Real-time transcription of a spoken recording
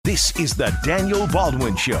This is the Daniel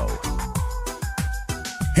Baldwin Show.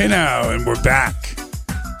 Hey now, and we're back.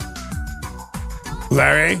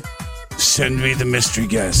 Larry, send me the mystery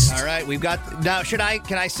guest. All right, we've got... Now, can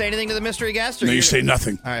I say anything to the mystery guest? Or No, you say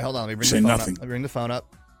nothing. All right, hold on. Let me bring Say the phone nothing. up. Let me bring the phone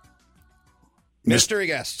up. Mystery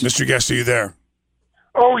guest. Mystery guest, are you there?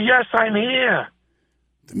 Oh, yes, I'm here.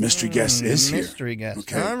 The mystery guest is here. Mystery guest.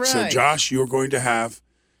 Okay, All right. so Josh, you're going to have...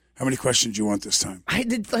 How many questions do you want this time? I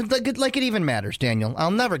did like it even matters, Daniel.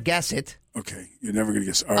 I'll never guess it. Okay, you're never going to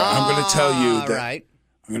guess. All right, I'm going to tell you that... Right.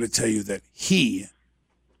 I'm going to tell you that he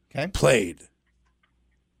Okay. played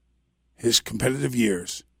his competitive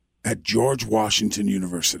years at George Washington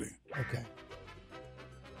University. Okay.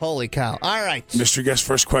 Holy cow. All right. Mystery guest,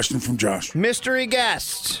 first question from Josh. Mystery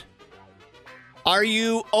guest. Are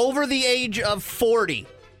you over the age of 40?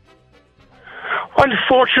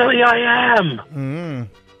 Unfortunately, I am.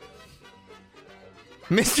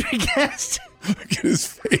 Mystery guest. Look at his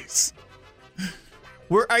face.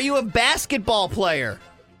 Are you a basketball player?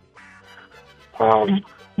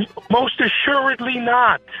 Most assuredly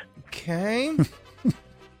not. Okay.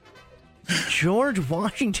 George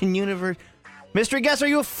Washington University. Mystery guest, are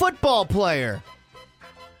you a football player?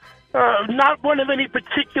 Not one of any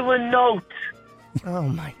particular note. Oh,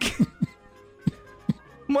 my God.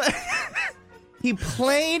 What? He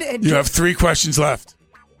played at... You have 3 questions left.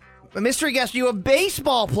 Mystery guest, are you a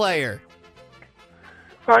baseball player?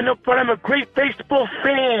 No, but I'm a great baseball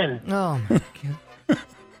fan. Oh, my God.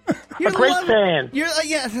 A great fan. You're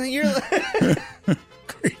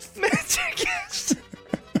Great. mystery guest.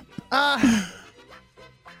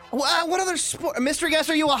 What other sport? Mystery guest,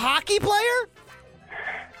 are you a hockey player?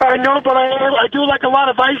 No, but I do like a lot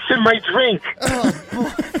of ice in my drink. Oh, boy.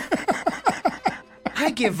 I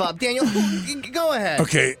give up, Daniel. Go ahead.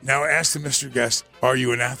 Okay, now ask the mystery guest, are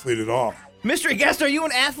you an athlete at all? Mystery guest, are you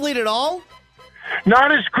an athlete at all?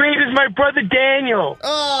 Not as great as my brother Daniel.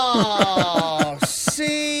 Oh,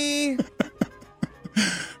 see?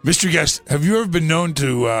 Mystery guest, have you ever been known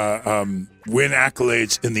to win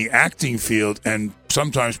accolades in the acting field and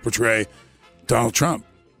sometimes portray Donald Trump?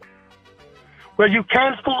 Well, you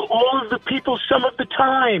can't fool all of the people some of the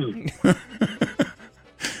time.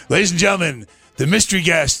 Ladies and gentlemen, the mystery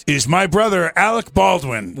guest is my brother, Alec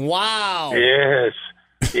Baldwin. Wow. Yes.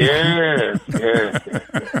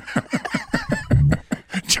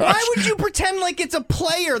 Josh, Why would you pretend like it's a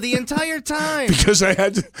player the entire time? because I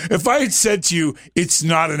had to, if I had said to you, it's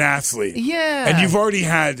not an athlete. Yeah. And you've already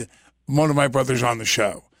had one of my brothers on the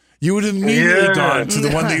show. You would have immediately gone to the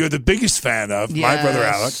one that you're the biggest fan of, my brother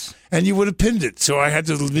Alec, and you would have pinned it. So I had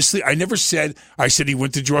to mislead. I never said, he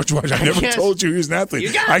went to George Washington. I never told you he was an athlete.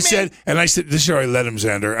 You got I me. said, this is how I let him,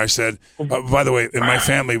 Xander. I said, by the way, in my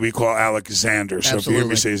family, we call Alec Xander. So if you hear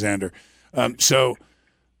me say Xander.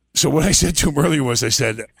 So what I said to him earlier was, I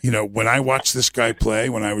said, when I watched this guy play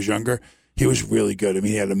when I was younger, he was really good. I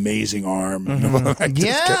mean, he had an amazing arm. Mm-hmm.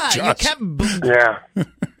 You kept... Yeah.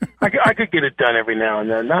 I could get it done every now and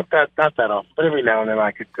then. Not that often, but every now and then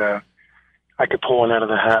I could pull one out of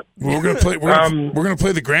the hat. Well, we're gonna play. We're gonna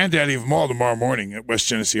play the granddaddy of them all tomorrow morning at West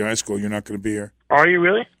Genesee High School. You're not going to be here. Are you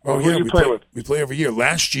really? Oh Who yeah, do you play with? We play every year.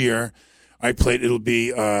 Last year, I played. It'll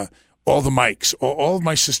be all the Mikes. All of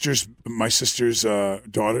my sister's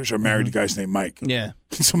daughters are married to guys named Mike. Yeah.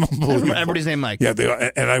 It's unbelievable. Everybody's named Mike. Yeah,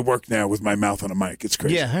 and I work now with my mouth on a mic. It's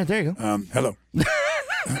crazy. Yeah, there you go. Hello.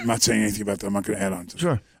 I'm not saying anything about that. I'm not going to add on to it.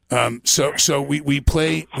 Sure. So we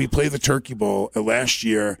play the Turkey Bowl last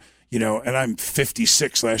year, and I'm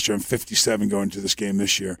 56 last year. I'm 57 going to this game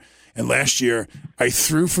this year. And last year I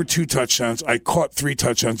threw for 2 touchdowns. I caught 3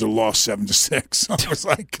 touchdowns and lost 7-6. I was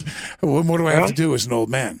like, well, what do I have to do as an old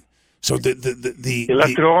man? So you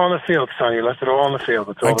left it all on the field, son. You left it all on the field.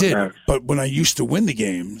 That's all I did. matters. But when I used to win the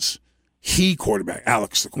games, he quarterback,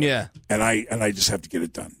 Alex the quarterback. Yeah. And I just have to get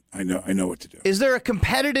it done. I know what to do. Is there a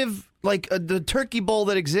competitive, the Turkey Bowl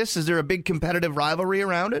that exists, is there a big competitive rivalry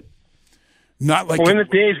around it? Not like in the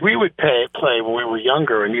days we would play when we were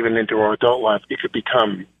younger and even into our adult life, it could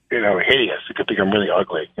become, hideous. It could become really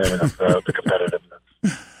ugly. The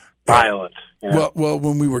competitiveness, violent. Well,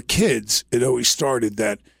 when we were kids, it always started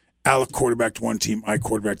that Alec quarterbacked one team, I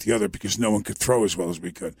quarterbacked the other because no one could throw as well as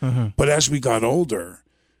we could. Mm-hmm. But as we got older,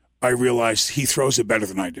 I realized he throws it better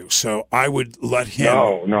than I do. So I would let him.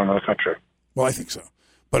 No, that's not true. Well, I think so.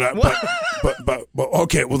 But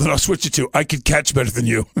okay. Well, then I'll switch it to I could catch better than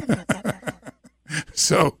you.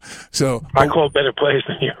 So I call better plays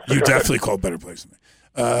than you. You definitely call better plays than me.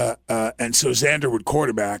 And so Xander would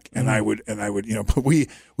quarterback, and I would, but we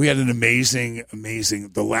had an amazing,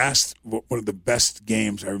 one of the best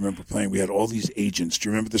games I remember playing. We had all these agents. Do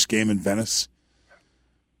you remember this game in Venice,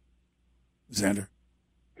 Xander?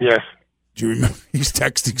 Yes. Do you remember he's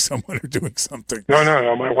texting someone or doing something?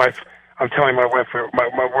 No. My wife. I'm telling my wife. We're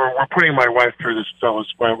putting my wife through this, fellas.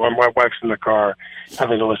 My wife's in the car,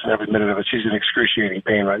 having to listen every minute of it. She's in excruciating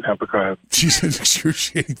pain right now because she's in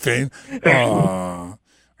excruciating pain. Oh,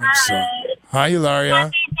 I'm sorry. Hi,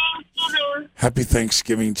 Ilaria. Happy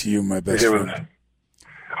Thanksgiving to you, my best friend.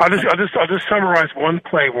 I'll just summarize one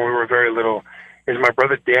play when we were very little. Is my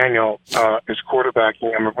brother Daniel is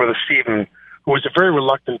quarterbacking, and my brother Stephen, who was a very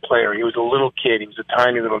reluctant player. He was a little kid. He was a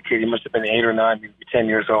tiny little kid. He must have been 8 or 9, maybe 10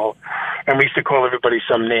 years old. And we used to call everybody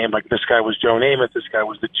some name, like this guy was Joe Namath, this guy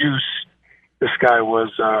was the Juice, this guy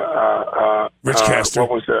was Rich Castor.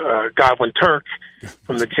 Godwin Turk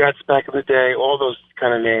from the Jets back in the day. All those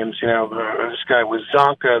kind of names. This guy was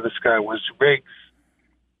Zonka. This guy was Riggs.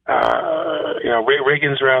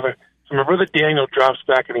 Riggins rather. So my brother Daniel drops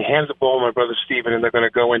back and he hands the ball to my brother Stephen, and they're going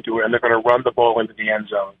to go into it and they're going to run the ball into the end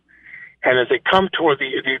zone. And as they come toward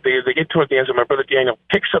they get toward the end zone, my brother Daniel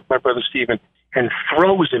picks up my brother Stephen and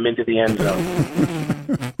throws him into the end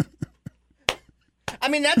zone. I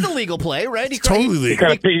mean, that's a legal play, right? It's totally legal.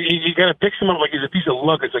 He kind of picks him up like he's a piece of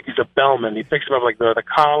luggage, like he's a bellman. He picks him up like the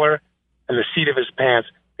collar and the seat of his pants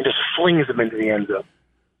and just flings him into the end zone.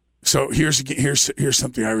 So here's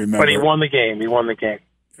something I remember. But he won the game.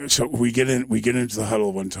 So we get into the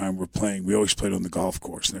huddle one time. We're playing. We always played on the golf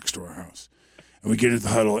course next to our house. And we get into the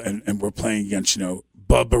huddle, and we're playing against,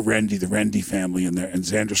 Bubba Rendy, the Rendy family in there, and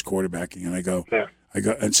Xander's quarterbacking. And I go,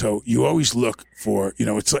 and so you always look for,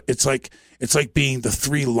 it's like being the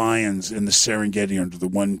 3 lions in the Serengeti under the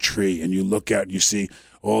one tree, and you look out and you see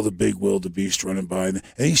all the big wildebeest running by, and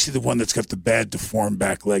then you see the one that's got the bad deformed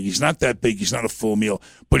back leg. He's not that big, he's not a full meal,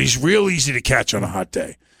 but he's real easy to catch on a hot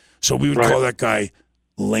day. So we would call that guy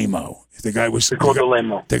Lame-O. The guy was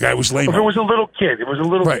Lame-O. The guy was Lame-O. If it was a little kid,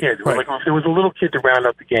 kid. Right. Like if it was a little kid to round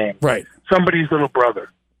up the game. Right. Somebody's little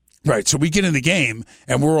brother. Right. So we get in the game,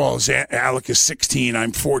 and we're all, Alec is 16,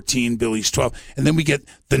 I'm 14, Billy's 12, and then we get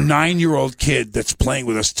the 9-year-old kid that's playing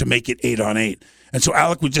with us to make it 8-on-8. And so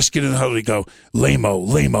Alec would just get in the huddle and go,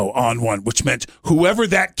 Lame-O on one, which meant whoever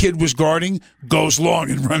that kid was guarding goes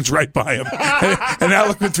long and runs right by him. and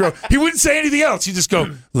Alec would throw. He wouldn't say anything else. He'd just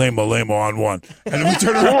go, Lame-O on one. And then we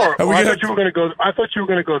turn around. I thought you were going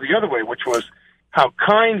to go the other way, which was how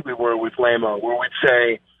kind we were with Lame-O, where we'd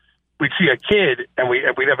see a kid, and we'd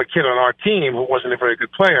have a kid on our team who wasn't a very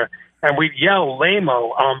good player, and we'd yell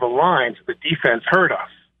Lame-O on the line so the defense heard us.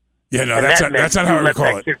 Yeah, no, that's not how I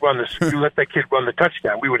recall it. You let that kid run the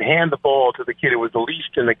touchdown. We would hand the ball to the kid who was the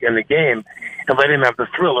least in the game and let him have the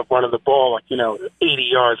thrill of running the ball 80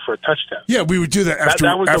 yards for a touchdown. Yeah, we would do that after.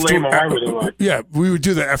 That was the Lame-O I really liked. Yeah, we would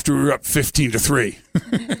do that after we were up 15-3.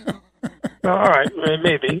 All right,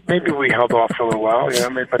 maybe we held off for a little while,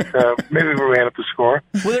 but maybe we ran up the score.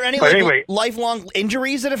 Were there any lifelong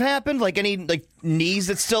injuries that have happened? Like any knees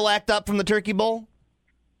that still act up from the Turkey Bowl?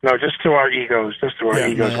 No, just to our egos.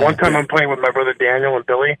 Yeah. One time I'm playing with my brother Daniel and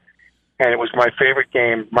Billy, and it was my favorite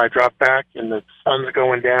game. My drop back, and the sun's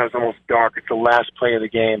going down. It's almost dark. It's the last play of the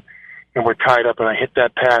game, and we're tied up, and I hit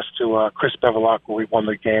that pass to Chris Bevilacqua. We won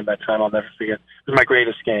the game that time. I'll never forget. It was my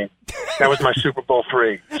greatest game. That was my Super Bowl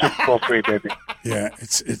III. Super Bowl III, baby. Yeah,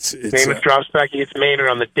 it's Namath drops back. He hits Maynard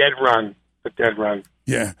on the dead run.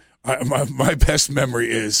 Yeah, my best memory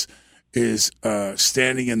is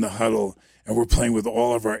standing in the huddle. And we're playing with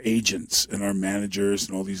all of our agents and our managers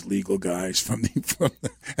and all these legal guys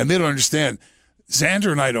and they don't understand.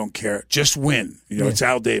 Xander and I don't care. Just win. It's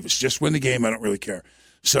Al Davis. Just win the game. I don't really care.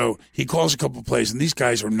 So he calls a couple of plays, and these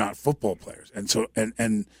guys are not football players. And so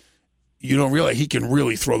and you don't realize he can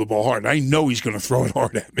really throw the ball hard. And I know he's going to throw it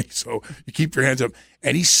hard at me. So you keep your hands up.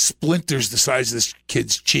 And he splinters the size of this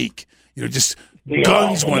kid's cheek. Just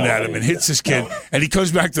guns one at him and hits this kid. And he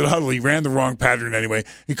comes back to the huddle. He ran the wrong pattern anyway.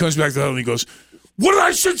 He comes back to the huddle and he goes, "What did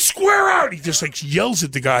I said? Square out!" He just yells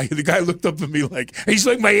at the guy. The guy looked up at me he's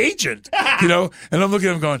like my agent, And I'm looking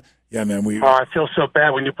at him going, "Yeah, man, we." Oh, I feel so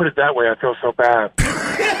bad when you put it that way. I feel so bad.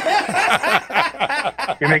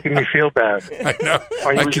 You're making me feel bad. I know. Oh,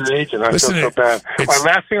 you was an agent. I feel so bad. All right,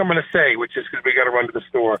 last thing I'm going to say, which is because we got to run to the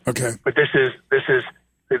store. Okay. But this is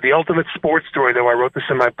the ultimate sports story, though. I wrote this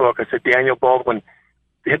in my book. I said Daniel Baldwin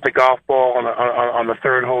hit the golf ball on the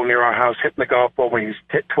third hole near our house, hitting the golf ball when he was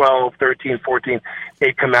 12, 13, 14.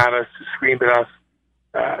 They'd come at us, scream at us.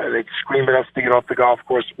 They'd scream at us to get off the golf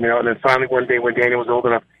course, And then finally one day when Daniel was old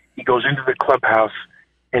enough, he goes into the clubhouse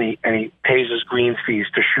and he pays his greens fees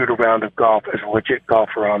to shoot a round of golf as a legit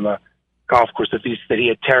golfer on the golf course that he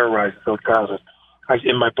had terrorized those houses.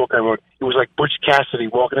 In my book, I wrote, it was like Butch Cassidy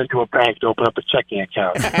walking into a bank to open up a checking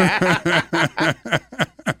account.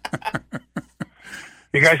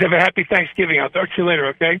 You guys have a happy Thanksgiving. I'll talk to you later,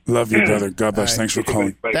 okay? Love you, brother. God bless. All right. Thanks for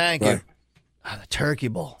calling. Bye. Thank Bye. you. The Turkey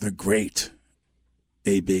Bowl. The great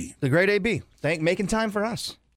AB. The great AB. Making time for us.